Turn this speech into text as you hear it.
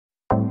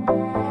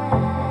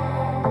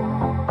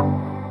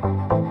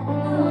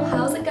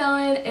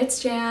it's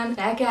Jan,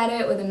 back at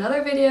it with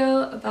another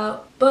video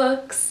about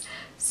books.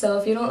 So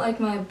if you don't like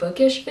my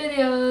bookish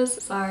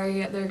videos,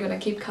 sorry, they're gonna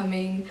keep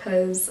coming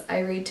because I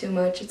read too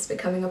much. It's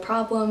becoming a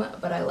problem,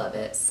 but I love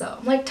it. So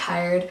I'm like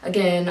tired,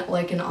 again,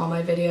 like in all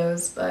my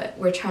videos, but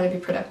we're trying to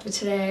be productive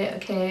today,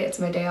 okay? It's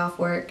my day off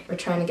work. We're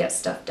trying to get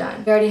stuff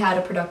done. We already had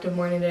a productive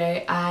morning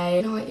today.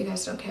 You know what, you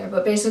guys don't care,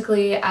 but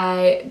basically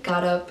I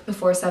got up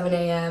before 7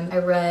 a.m. I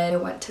read, I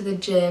went to the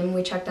gym.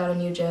 We checked out a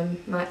new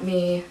gym,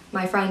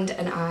 my friend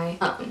and I.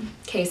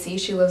 Casey,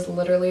 she lives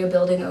literally a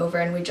building over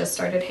and we just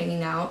started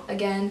hanging out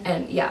again.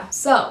 And yeah,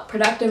 so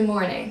productive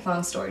morning,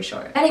 long story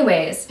short.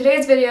 Anyways,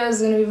 today's video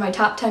is going to be my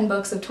top 10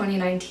 books of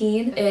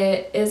 2019.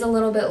 It is a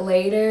little bit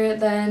later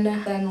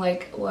than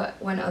like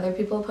when other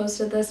people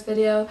posted this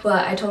video,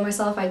 but I told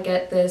myself I'd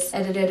get this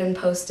edited and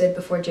posted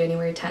before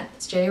January 10th.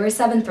 It's January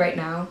 7th right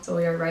now, so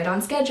we are right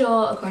on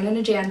schedule according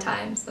to Jan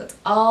time, so it's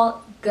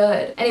all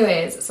good.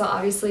 Anyways, so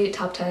obviously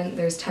top 10,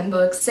 there's 10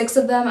 books. 6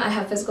 of them I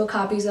have physical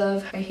copies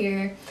of right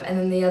here, and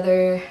then the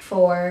other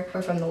 4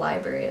 are from the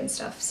library and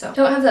stuff, so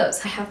don't have those.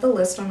 I have the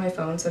list on my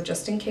phone, so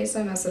just in case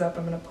I mess it up,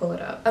 I'm gonna pull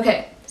it up.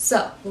 Okay,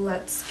 so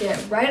let's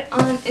get right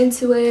on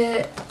into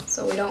it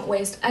so we don't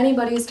waste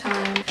anybody's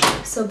time.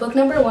 So book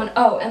number 1,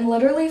 oh, and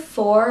literally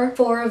four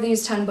of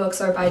these 10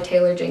 books are by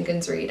Taylor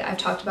Jenkins Reid. I've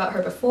talked about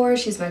her before.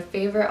 She's my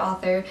favorite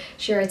author.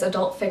 She writes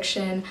adult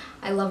fiction.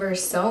 I love her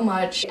so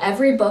much.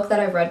 Every book that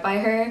I've read by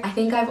her, I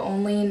think I've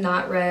only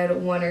not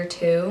read 1 or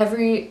 2.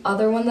 Every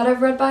other one that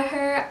I've read by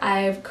her,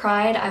 I've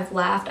cried, I've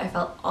laughed, I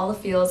felt all the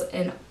feels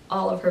in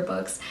all of her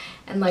books.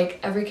 And like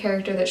every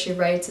character that she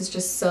writes is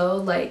just so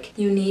like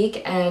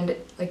unique and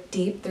like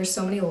deep. There's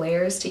so many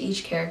layers to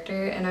each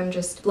character and I'm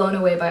just blown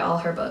away by all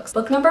her books.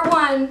 Book number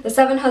 1, The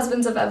 7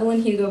 Husbands of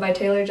Evelyn Hugo by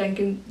Taylor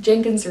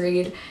Jenkins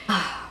Reid.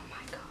 Oh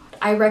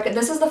my god.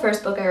 This is the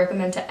first book I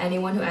recommend to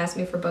anyone who asks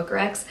me for book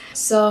recs.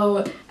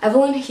 So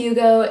Evelyn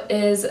Hugo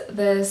is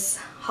this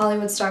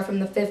Hollywood star from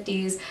the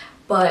 50s,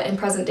 but in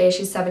present day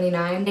she's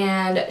 79,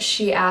 and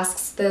she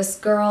asks this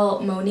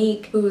girl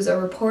Monique, who's a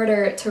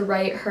reporter, to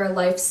write her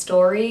life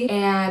story,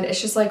 and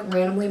it's just like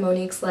randomly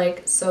Monique's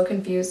like so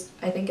confused.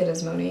 I think it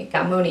is Monique.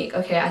 Yeah, Monique.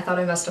 Okay, I thought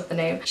I messed up the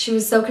name. She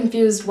was so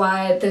confused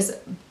why this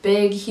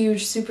big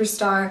huge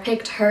superstar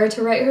picked her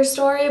to write her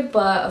story,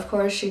 but of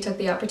course she took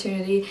the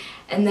opportunity,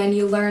 and then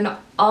you learn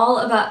all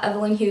about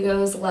Evelyn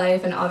Hugo's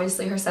life and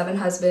obviously her 7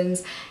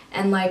 husbands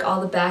and like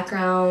all the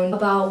background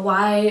about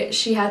why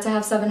she had to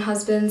have 7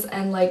 husbands.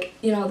 And like,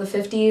 you know, the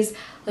 50s,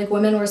 like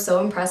women were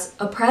so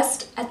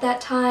oppressed at that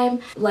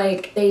time.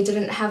 Like they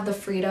didn't have the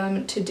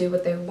freedom to do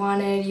what they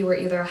wanted. You were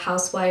either a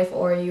housewife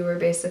or you were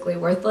basically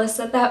worthless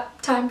at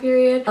that time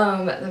period.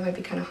 That might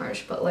be kind of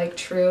harsh, but like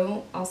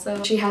true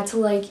also. She had to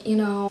like, you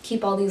know,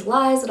 keep all these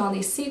lies and all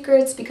these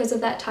secrets because of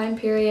that time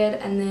period,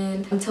 and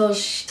then until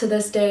to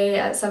this day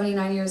at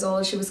 79 years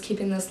old she was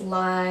keeping this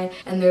lie,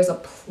 and there's a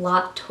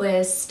plot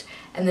twist.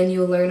 And then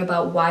you learn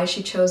about why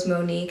she chose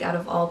Monique out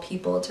of all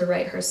people to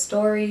write her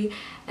story,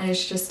 and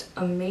it's just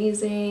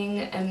amazing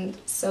and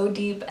so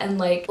deep and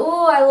like,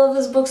 oh, I love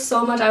this book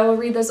so much. I will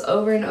read this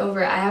over and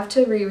over. I have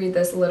to reread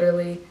this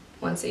literally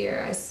once a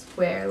year, I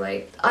swear.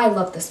 Like, I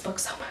love this book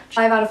so much.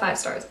 5 out of 5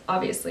 stars,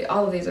 obviously.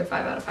 All of these are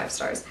 5 out of 5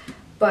 stars,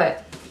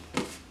 but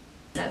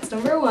that's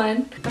number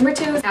 1. Number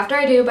 2, After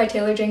I Do by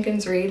Taylor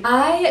Jenkins Reid.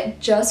 I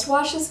just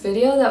watched this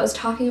video that was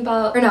talking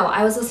about, or no,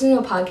 I was listening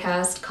to a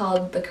podcast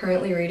called the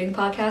Currently Reading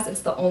Podcast.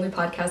 It's the only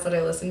podcast that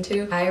I listen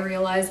to. I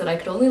realized that I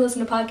could only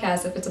listen to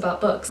podcasts if it's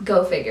about books.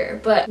 Go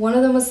figure. But one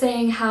of them was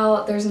saying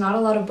how there's not a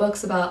lot of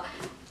books about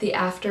the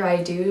after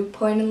I do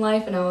point in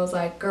life, and I was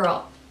like,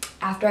 girl,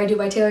 After I Do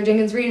by Taylor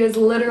Jenkins Reid is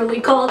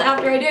literally called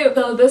After I Do.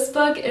 So this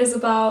book is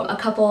about a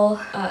couple,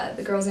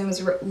 the girl's name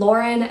is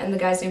Lauren and the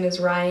guy's name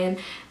is Ryan,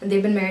 and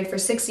they've been married for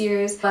 6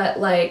 years, but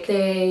like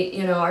they,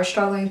 you know, are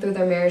struggling through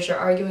their marriage. They're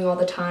arguing all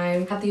the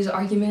time, have these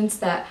arguments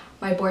that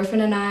my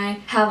boyfriend and I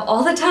have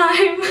all the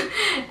time,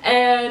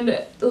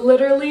 and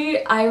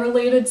literally I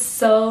related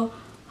so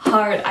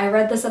hard. I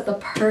read this at the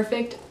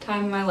perfect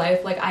time in my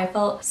life. Like I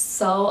felt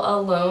so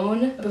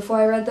alone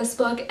before I read this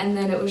book, and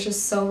then it was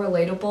just so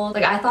relatable.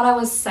 Like I thought I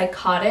was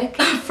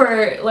psychotic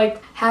for like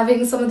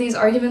having some of these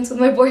arguments with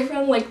my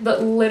boyfriend, like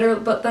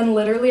but then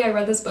literally I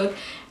read this book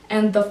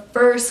and the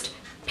first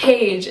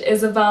page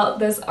is about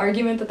this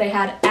argument that they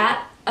had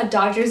at a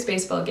Dodgers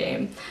baseball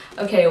game.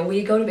 Okay,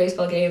 we go to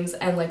baseball games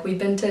and like we've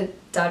been to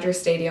Dodger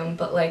Stadium,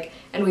 but like,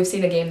 and we've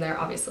seen a game there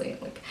obviously,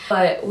 like,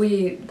 but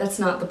that's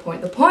not the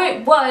point. The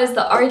point was,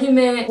 the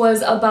argument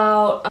was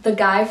about the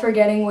guy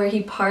forgetting where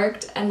he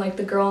parked and like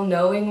the girl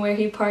knowing where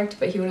he parked,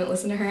 but he wouldn't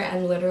listen to her,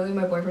 and literally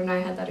my boyfriend and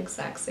I had that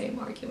exact same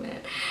argument.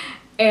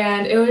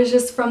 And it was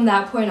just from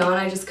that point on,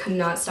 I just could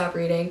not stop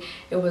reading.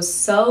 It was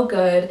so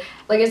good.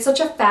 Like it's such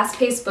a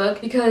fast-paced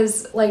book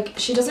because like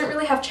she doesn't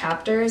really have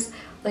chapters.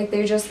 Like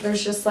there's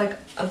just like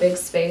a big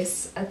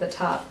space at the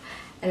top,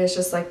 and it's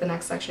just like the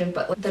next section,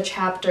 but like, the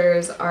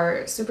chapters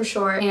are super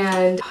short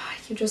and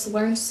you just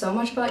learn so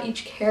much about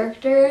each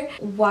character,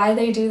 why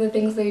they do the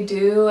things they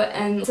do,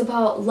 and it's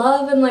about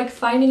love and like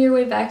finding your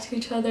way back to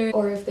each other,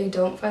 or if they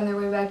don't find their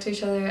way back to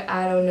each other,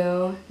 I don't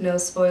know, no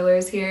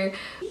spoilers here.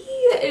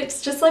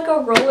 It's just like a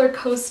roller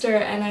coaster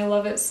and I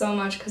love it so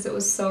much because it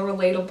was so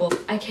relatable.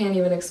 I can't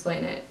even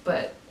explain it,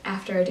 but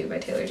After I Do by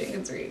Taylor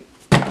Jenkins Reid.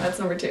 That's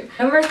number 2.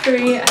 Number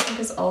 3, I think,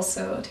 is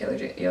also Taylor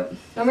Jenkins. Yep.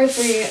 Number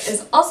 3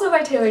 is also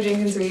by Taylor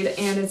Jenkins Reid,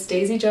 and it's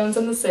Daisy Jones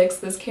and the Six.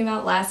 This came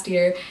out last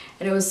year,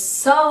 and it was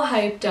so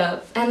hyped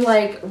up, and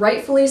like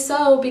rightfully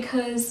so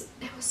because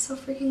it was so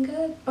freaking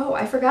good. Oh,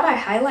 I forgot I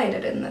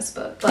highlighted in this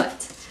book,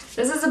 but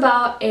this is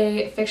about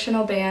a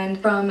fictional band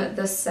from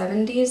the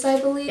 70s,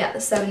 I believe. Yeah, the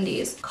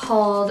 70s,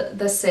 called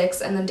The Six,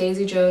 and then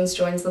Daisy Jones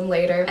joins them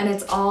later. And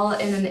it's all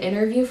in an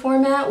interview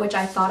format, which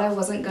I thought I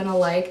wasn't gonna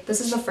like.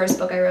 This is the first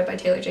book I read by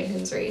Taylor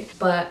Jenkins Reid,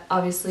 but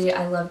obviously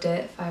I loved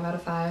it. 5 out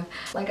of 5.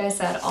 Like I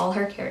said, all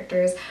her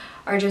characters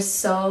are just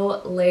so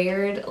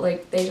layered,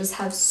 like they just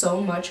have so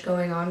much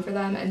going on for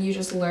them, and you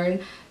just learn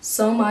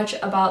so much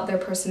about their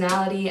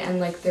personality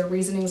and like their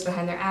reasonings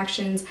behind their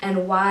actions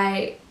and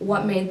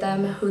what made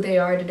them who they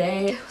are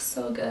today. It was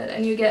so good,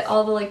 and you get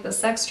all the like the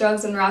sex,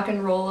 drugs, and rock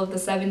and roll of the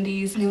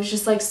 70s, and it was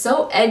just like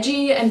so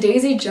edgy, and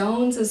Daisy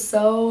Jones is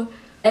so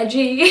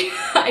edgy.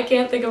 I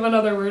can't think of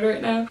another word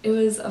right now. It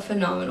was a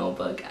phenomenal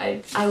book.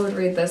 I would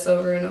read this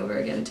over and over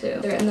again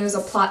too. And there's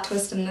a plot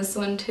twist in this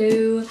one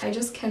too. I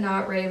just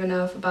cannot rave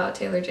enough about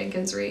Taylor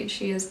Jenkins Reid.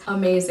 She is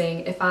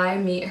amazing. If I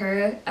meet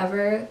her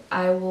ever,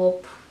 I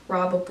will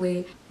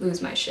probably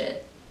lose my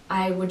shit.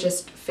 I would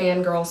just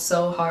fangirl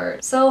so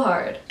hard. So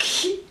hard.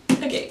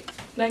 Okay.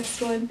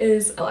 Next one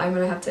is, oh, I'm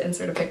gonna have to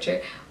insert a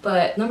picture,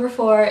 but number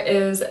 4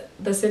 is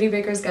The City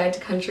Baker's Guide to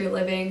Country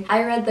Living.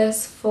 I read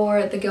this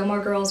for the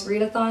Gilmore Girls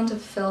readathon to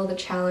fulfill the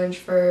challenge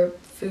for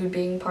food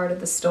being part of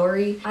the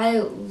story. I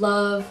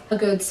love a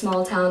good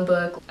small town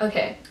book.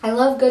 Okay, I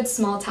love good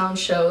small town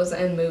shows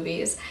and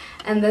movies,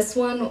 and this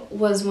one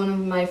was one of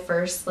my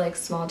first like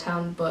small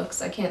town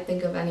books. I can't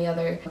think of any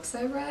other books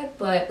I read,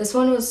 but this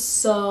one was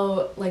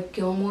so like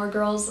Gilmore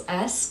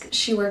Girls-esque.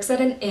 She works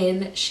at an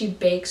inn, she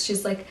bakes,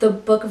 she's like the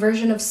book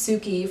version of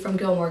Suki from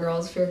Gilmore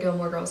Girls. If you're a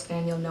Gilmore Girls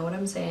fan, you'll know what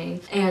I'm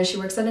saying. And she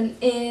works at an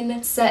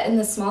inn set in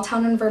this small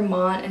town in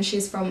Vermont, and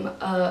she's from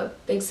a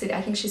big city.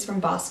 I think she's from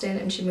Boston,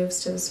 and she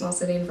moves to the small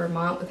city in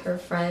Vermont with her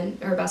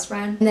friend, her best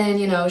friend. And then,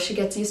 you know, she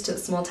gets used to the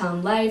small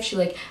town life. She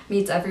like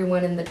meets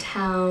everyone in the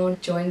town,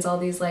 joins all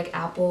these like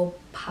apple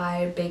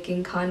pie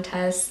baking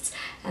contests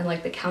and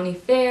like the county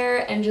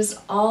fair, and just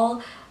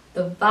all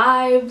the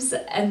vibes,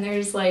 and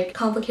there's like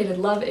complicated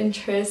love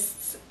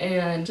interests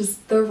and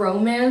just the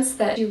romance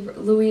that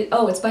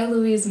it's by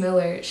Louise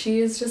Miller. She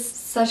is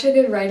just such a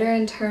good writer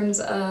in terms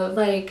of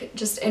like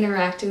just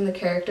interacting the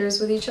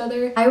characters with each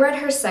other. I read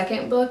her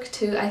second book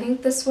too. I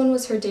think this one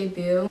was her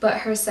debut, but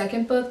her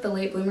second book, The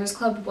Late Bloomers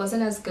Club,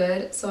 wasn't as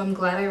good, so I'm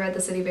glad I read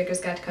The City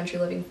Baker's Guide to Country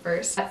Living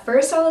first. At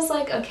first I was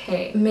like,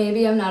 okay,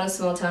 maybe I'm not a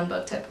small town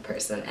book type of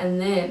person, and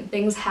then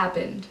things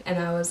happened and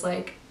I was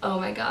like, oh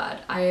my god,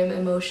 I am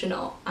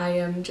emotional. I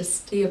am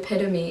just the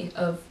epitome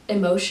of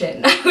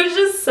emotion. I was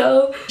just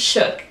so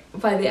shook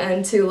by the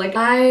end too. Like,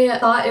 I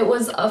thought it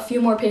was a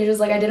few more pages,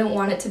 like I didn't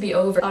want it to be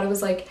over. I thought it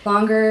was like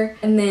longer,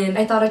 and then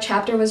I thought a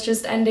chapter was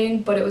just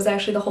ending, but it was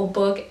actually the whole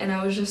book, and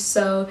I was just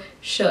so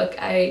shook.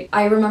 I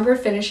remember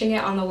finishing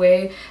it on the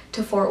way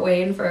to Fort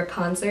Wayne for a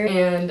concert,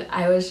 and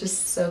I was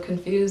just so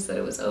confused that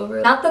it was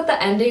over. Not that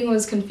the ending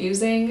was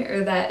confusing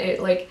or that it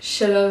like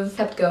should have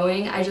kept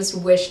going, I just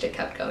wished it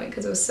kept going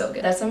because it was so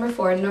good. That's number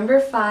 4. Number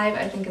 5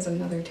 I think is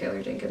another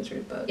Taylor Jenkins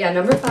Reid book. Yeah,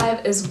 number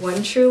 5 is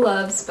One True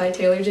Loves by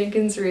Taylor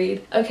Jenkins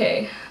Reid.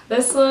 Okay,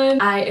 this one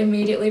I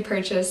immediately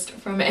purchased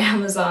from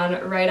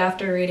Amazon right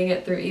after reading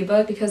it through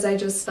ebook because I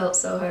just felt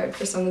so hard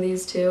for some of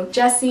these too.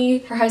 Jessie,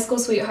 her high school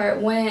sweetheart,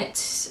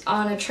 went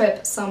on a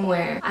trip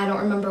somewhere. I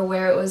don't remember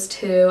where it was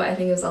to. I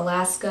think it was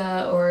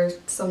Alaska or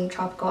some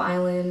tropical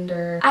island,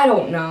 or I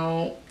don't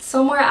know,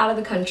 somewhere out of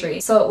the country.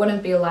 So it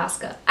wouldn't be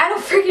Alaska. I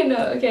don't freaking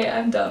know. Okay,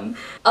 I'm dumb.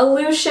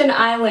 Aleutian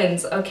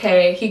Islands.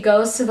 Okay, he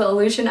goes to the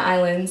Aleutian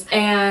Islands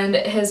and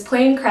his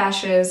plane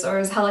crashes, or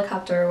his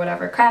helicopter or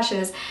whatever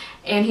crashes,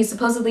 and he's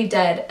supposedly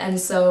dead. And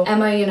so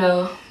Emma, you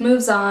know,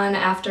 moves on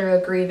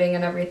after grieving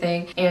and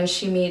everything, and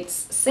she meets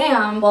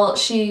Sam. Well,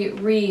 she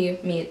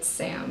re-meets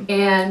Sam,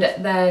 and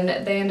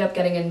then they end up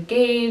getting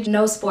engaged.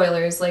 No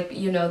spoilers, like,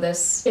 you know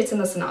this. It's in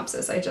the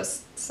synopsis. I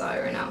just saw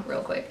it right now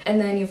real quick. And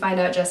then you find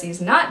out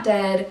Jessie's not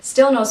dead.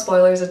 Still no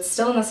spoilers, it's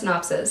still in the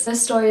synopsis.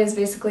 This story is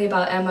basically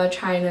about Emma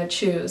trying to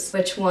choose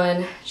which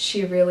one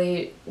she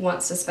really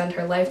wants to spend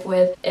her life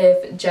with.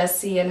 If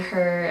Jessie and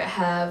her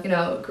have, you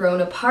know, grown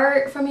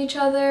apart from each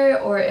other,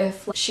 or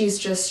if she's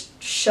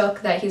just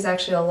shook that he's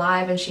actually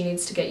alive and she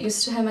needs to get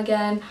used to him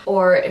again,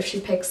 or if she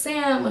picks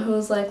Sam,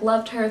 who's like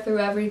loved her through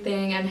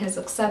everything and has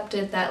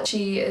accepted that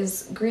she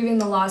is grieving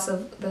the loss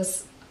of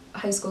this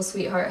high school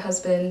sweetheart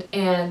husband,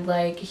 and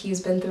like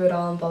he's been through it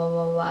all and blah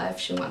blah blah blah if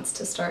she wants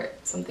to start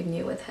something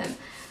new with him.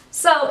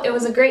 So it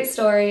was a great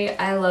story.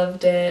 I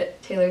loved it.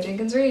 Taylor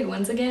Jenkins Reid,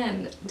 once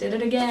again, did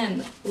it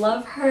again.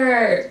 Love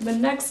her. The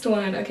next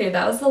one, okay,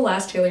 that was the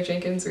last Taylor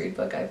Jenkins Reid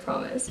book, I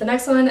promise. The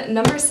next one,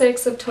 number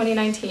 6 of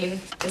 2019,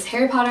 is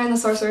Harry Potter and the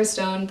Sorcerer's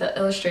Stone, the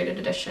illustrated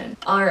edition.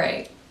 All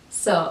right,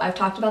 so I've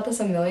talked about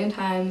this a million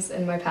times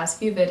in my past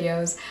few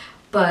videos,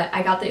 but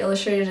I got the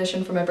illustrated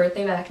edition for my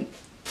birthday back in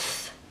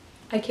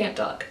I can't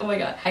talk. Oh my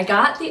god. I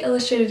got the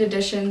illustrated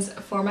editions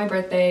for my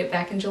birthday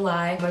back in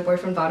July. My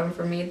boyfriend bought them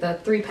for me,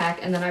 the 3-pack,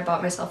 and then I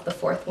bought myself the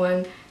 4th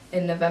one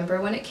in November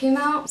when it came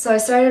out. So I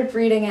started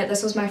reading it.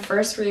 This was my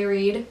first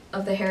reread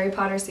of the Harry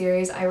Potter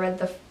series. I read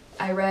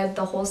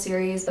the whole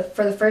series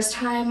for the first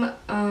time,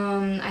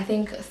 I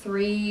think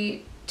 2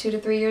 to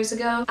 3 years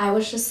ago. I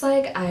was just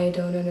like, I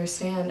don't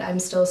understand. I'm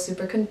still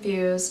super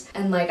confused,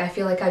 and like I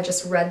feel like I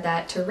just read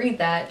that to read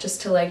that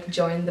just to like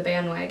join the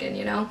bandwagon,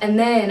 you know? And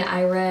then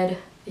I read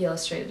the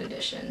illustrated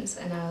editions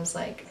and I was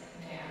like,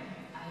 damn,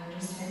 I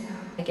understand now.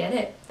 I get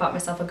it. Bought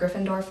myself a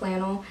Gryffindor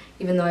flannel,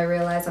 even though I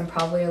realized I'm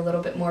probably a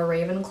little bit more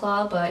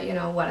Ravenclaw, but you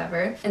know,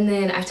 whatever. And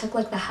then I took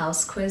like the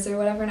house quiz or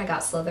whatever and I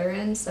got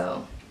Slytherin,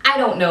 so I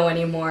don't know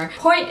anymore.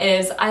 Point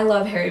is, I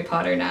love Harry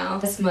Potter now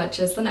as much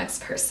as the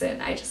next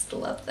person. I just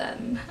love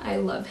them. I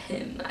love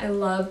him. I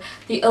love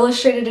the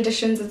illustrated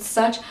editions. It's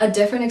such a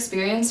different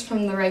experience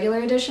from the regular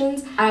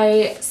editions.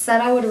 I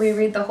said I would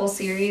reread the whole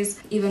series,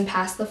 even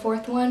past the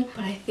 4th one,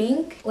 but I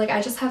think, like,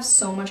 I just have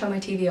so much on my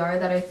TBR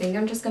that I think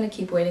I'm just gonna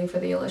keep waiting for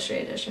the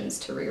illustrated editions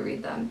to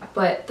reread them.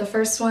 But the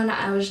first one,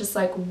 I was just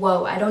like,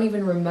 whoa, I don't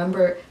even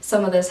remember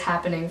some of this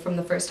happening from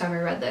the first time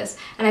I read this.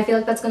 And I feel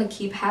like that's gonna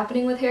keep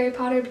happening with Harry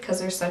Potter because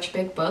there's such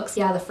big books.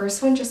 Yeah, the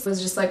first one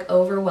was just like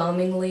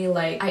overwhelmingly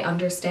like, I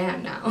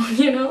understand now,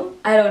 you know?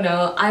 I don't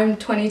know. I'm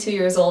 22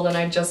 years old and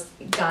I just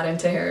got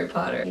into Harry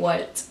Potter.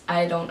 What?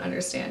 I don't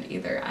understand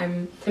either.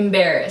 I'm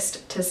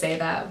embarrassed to say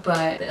that,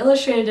 but the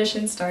illustrated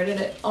edition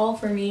started it all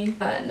for me.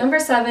 Number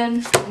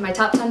 7 in my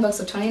top 10 books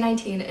of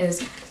 2019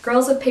 is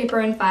Girls of Paper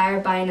and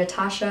Fire by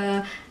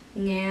Natasha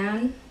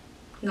Ngan.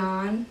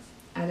 I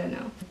don't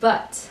know.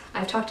 But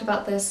I've talked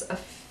about this a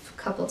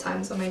couple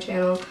times on my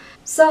channel.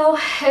 So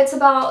it's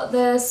about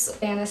this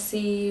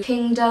fantasy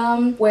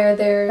kingdom where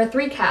there are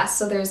 3 casts.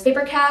 So there's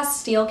Paper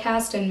Cast, Steel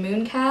Cast, and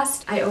Moon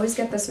Cast. I always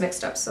get this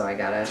mixed up, so I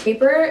gotta.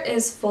 Paper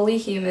is fully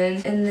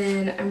human, and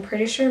then I'm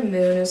pretty sure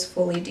Moon is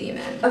fully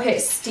demon.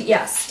 Okay,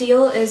 yeah,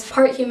 Steel is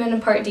part human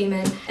and part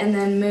demon, and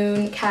then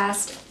Moon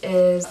Cast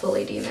is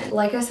fully demon.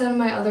 Like I said in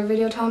my other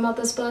video talking about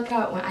this book,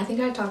 I think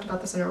I talked about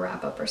this in a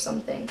wrap-up or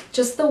something.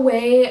 Just the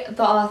way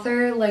the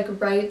author like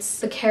writes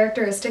the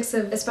characteristics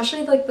of,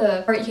 especially like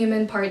the part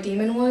human, part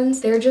demon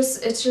ones,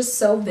 it's just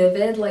so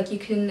vivid. Like you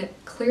can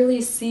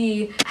clearly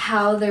see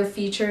how their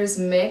features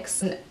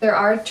mix. And there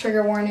are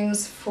trigger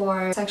warnings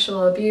for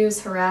sexual abuse,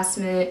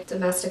 harassment,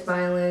 domestic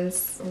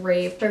violence,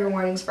 rape, trigger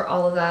warnings for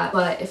all of that.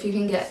 But if you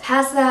can get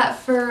past that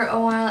for a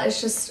while,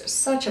 it's just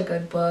such a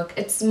good book.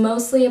 It's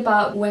mostly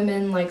about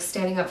women like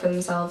standing up for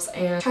themselves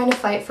and trying to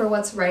fight for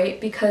what's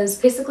right, because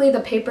basically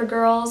the paper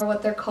girls are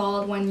what they're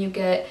called when you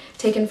get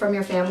taken from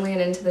your family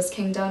and into this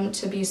kingdom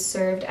to be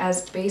served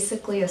as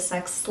basically a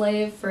sex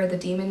slave for the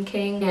demon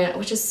king, and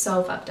which is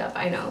so fucked up,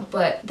 I know,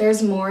 but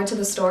there's more to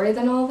the story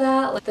than all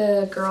that. Like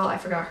the girl, I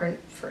forgot her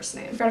first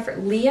name.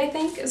 Lee, I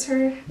think is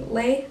her.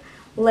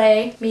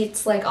 Lay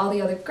meets like all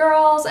the other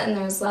girls, and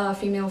there's a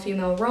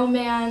female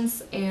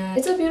romance, and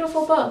it's a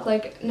beautiful book.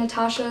 Like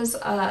Tasha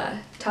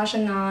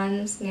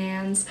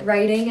Ngan's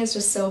writing is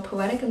just so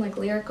poetic and like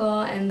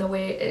lyrical, and the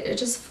way it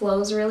just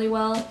flows really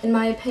well, in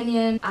my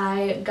opinion.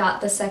 I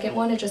got the second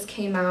one. It just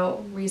came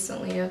out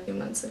recently, a few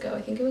months ago.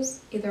 I think it was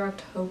either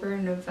October or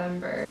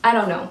November. I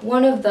don't know.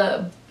 One of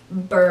the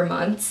Burr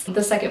months.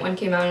 The second one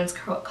came out and it's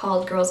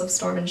called Girls of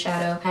Storm and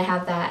Shadow. I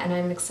have that and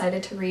I'm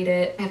excited to read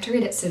it. I have to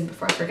read it soon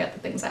before I forget the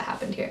things that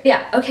happened here.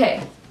 Yeah,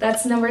 okay,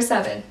 that's number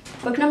 7.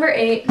 Book number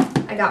 8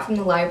 I got from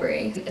the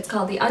library. It's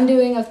called The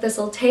Undoing of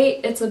Thistle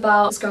Tate. It's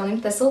about this girl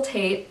named Thistle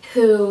Tate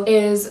who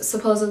is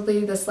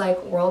supposedly this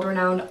like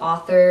world-renowned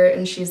author,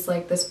 and she's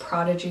like this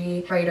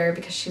prodigy writer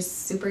because she's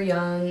super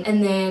young,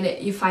 and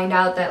then you find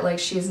out that like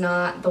she's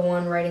not the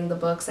one writing the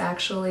books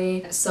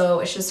actually, so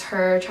it's just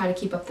her trying to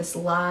keep up this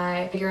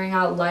lie, figuring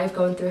out life,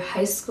 going through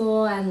high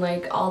school and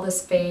like all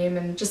this fame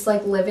and just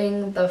like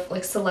living the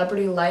like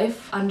celebrity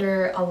life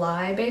under a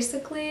lie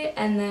basically,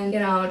 and then, you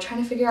know,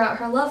 trying to figure out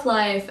her love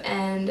life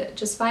and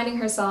just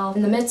finding herself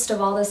in the midst of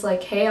all this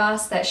like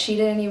chaos that she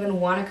didn't even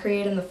want to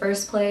create in the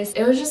first place.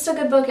 It was just a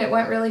good book. It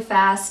went really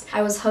fast.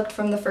 I was hooked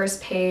from the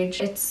first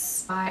page.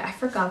 It's by, I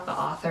forgot the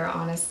author,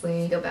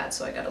 honestly. I feel bad,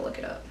 so I gotta look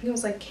it up. I think it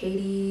was like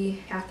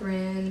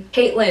Caitlin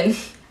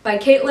by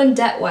Caitlin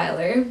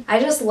Detweiler. I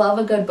just love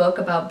a good book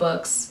about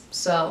books.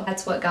 So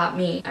that's what got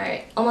me.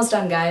 Alright, almost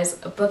done, guys.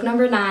 Book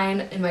number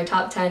 9 in my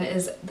top 10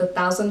 is The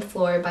Thousandth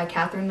Floor by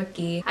Katharine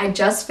McGee. I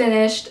just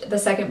finished the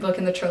second book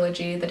in the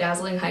trilogy, The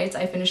Dazzling Heights.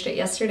 I finished it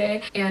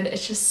yesterday and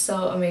it's just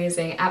so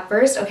amazing. At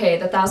first, okay,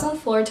 The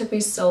Thousandth Floor took me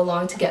so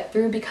long to get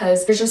through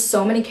because there's just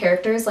so many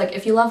characters. Like,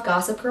 if you love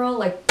Gossip Girl,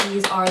 like,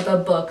 these are the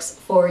books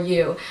for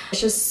you.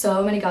 It's just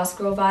so many Gossip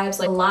Girl vibes,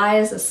 like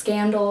lies, the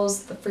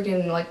scandals, the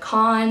freaking like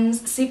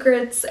cons,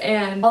 secrets,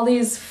 and all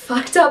these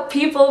fucked up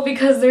people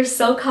because they're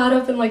so caught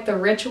up in like the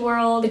rich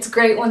world. It's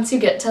great once you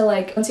get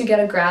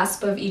a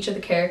grasp of each of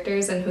the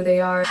characters and who they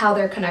are, how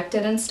they're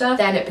connected and stuff,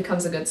 then it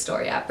becomes a good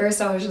story. At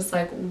first I was just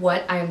like,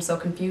 what? I am so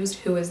confused.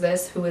 Who is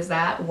this? Who is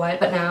that? What?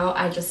 But now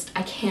I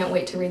can't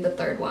wait to read the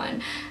third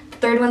one.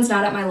 Third one's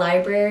not at my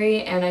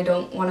library and I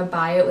don't want to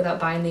buy it without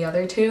buying the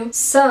other two.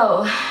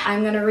 So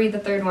I'm gonna read the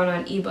third one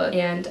on ebook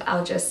and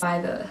I'll just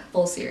buy the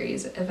full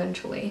series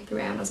eventually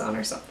through Amazon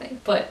or something.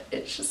 But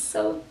it's just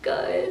so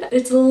good.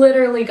 It's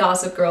literally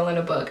Gossip Girl in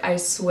a book, I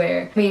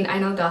swear. I mean, I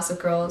know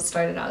Gossip Girl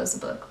started out as a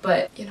book,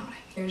 but you know what I mean.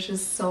 There's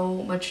just so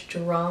much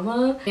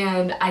drama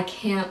and I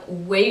can't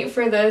wait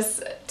for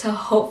this to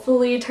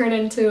hopefully turn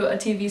into a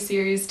TV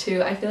series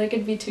too. I feel like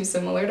it'd be too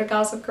similar to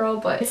Gossip Girl,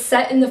 but it's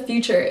set in the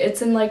future.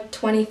 It's in like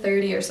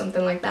 2030 or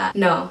something like that.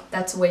 No,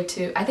 that's way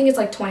too, I think it's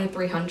like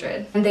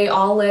 2300. And they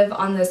all live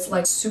on this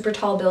like super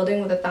tall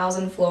building with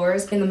 1,000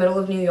 floors in the middle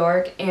of New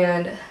York,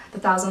 and the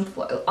 1,000th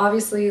floor,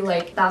 obviously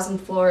like 1,000th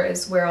floor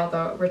is where all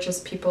the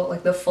richest people,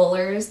 like the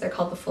Fullers, they're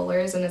called the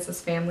Fullers, and it's this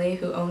family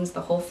who owns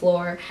the whole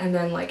floor. And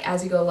then like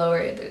as you go lower,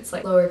 it's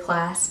like lower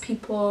class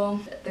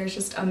people. There's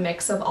just a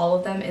mix of all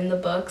of them in the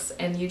books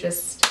and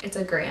it's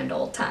a grand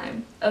old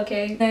time.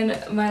 Okay,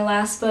 then my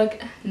last book,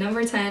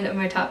 number 10 of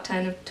my top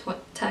 10 of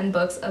 10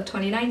 books of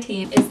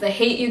 2019 is The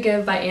Hate U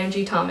Give by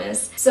Angie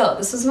Thomas. So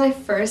this was my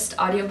first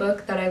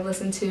audiobook that I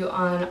listened to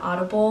on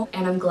Audible,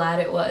 and I'm glad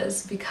it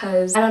was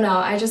because, I don't know,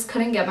 I just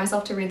couldn't get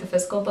myself to read the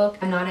physical book.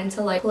 I'm not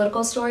into like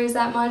political stories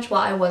that much. Well,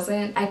 I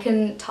wasn't. I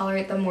can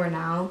tolerate them more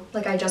now.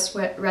 Like, I just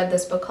read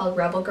this book called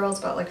Rebel Girls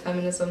about like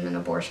feminism and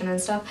abortion and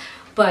stuff.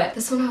 But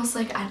this one I was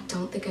like, I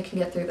don't think I can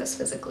get through this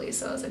physically.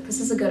 So I was like, this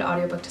is a good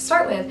audiobook to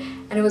start with.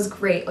 And it was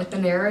great. Like, the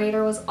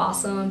narrator was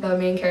awesome. The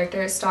main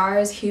character,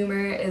 Star's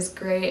humor is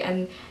great,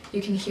 and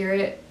you can hear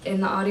it in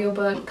the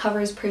audiobook. It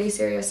covers pretty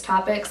serious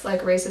topics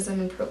like racism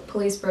and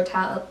police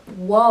brutality.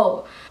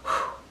 Whoa.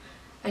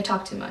 I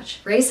talk too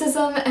much.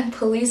 Racism and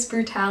police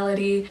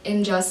brutality,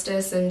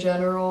 injustice in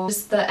general.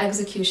 Just the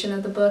execution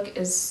of the book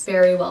is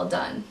very well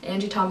done.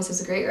 Angie Thomas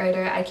is a great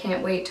writer. I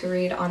can't wait to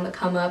read On the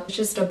Come Up. It's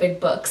just a big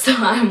book, so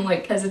I'm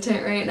like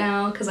hesitant right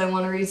now because I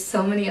want to read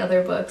so many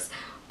other books,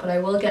 but I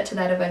will get to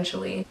that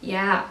eventually.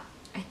 Yeah,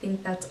 I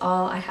think that's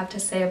all I have to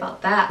say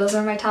about that. Those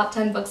are my top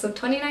 10 books of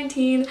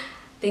 2019.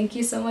 Thank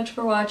you so much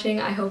for watching.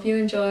 I hope you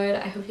enjoyed.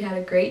 I hope you had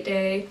a great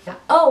day. Yeah.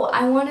 Oh,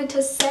 I wanted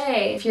to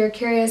say, if you're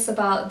curious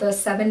about the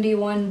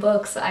 71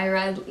 books I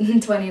read in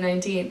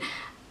 2019,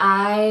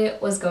 I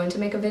was going to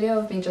make a video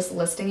of me just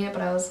listing it,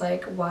 but I was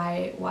like,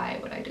 why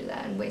would I do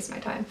that and waste my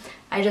time?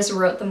 I just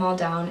wrote them all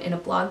down in a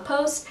blog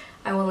post.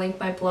 I will link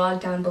my blog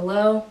down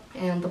below,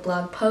 and the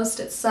blog post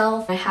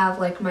itself, I have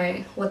like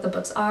what the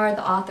books are,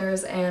 the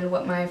authors, and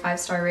what my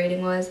 5-star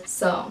rating was.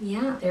 So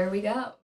yeah, there we go.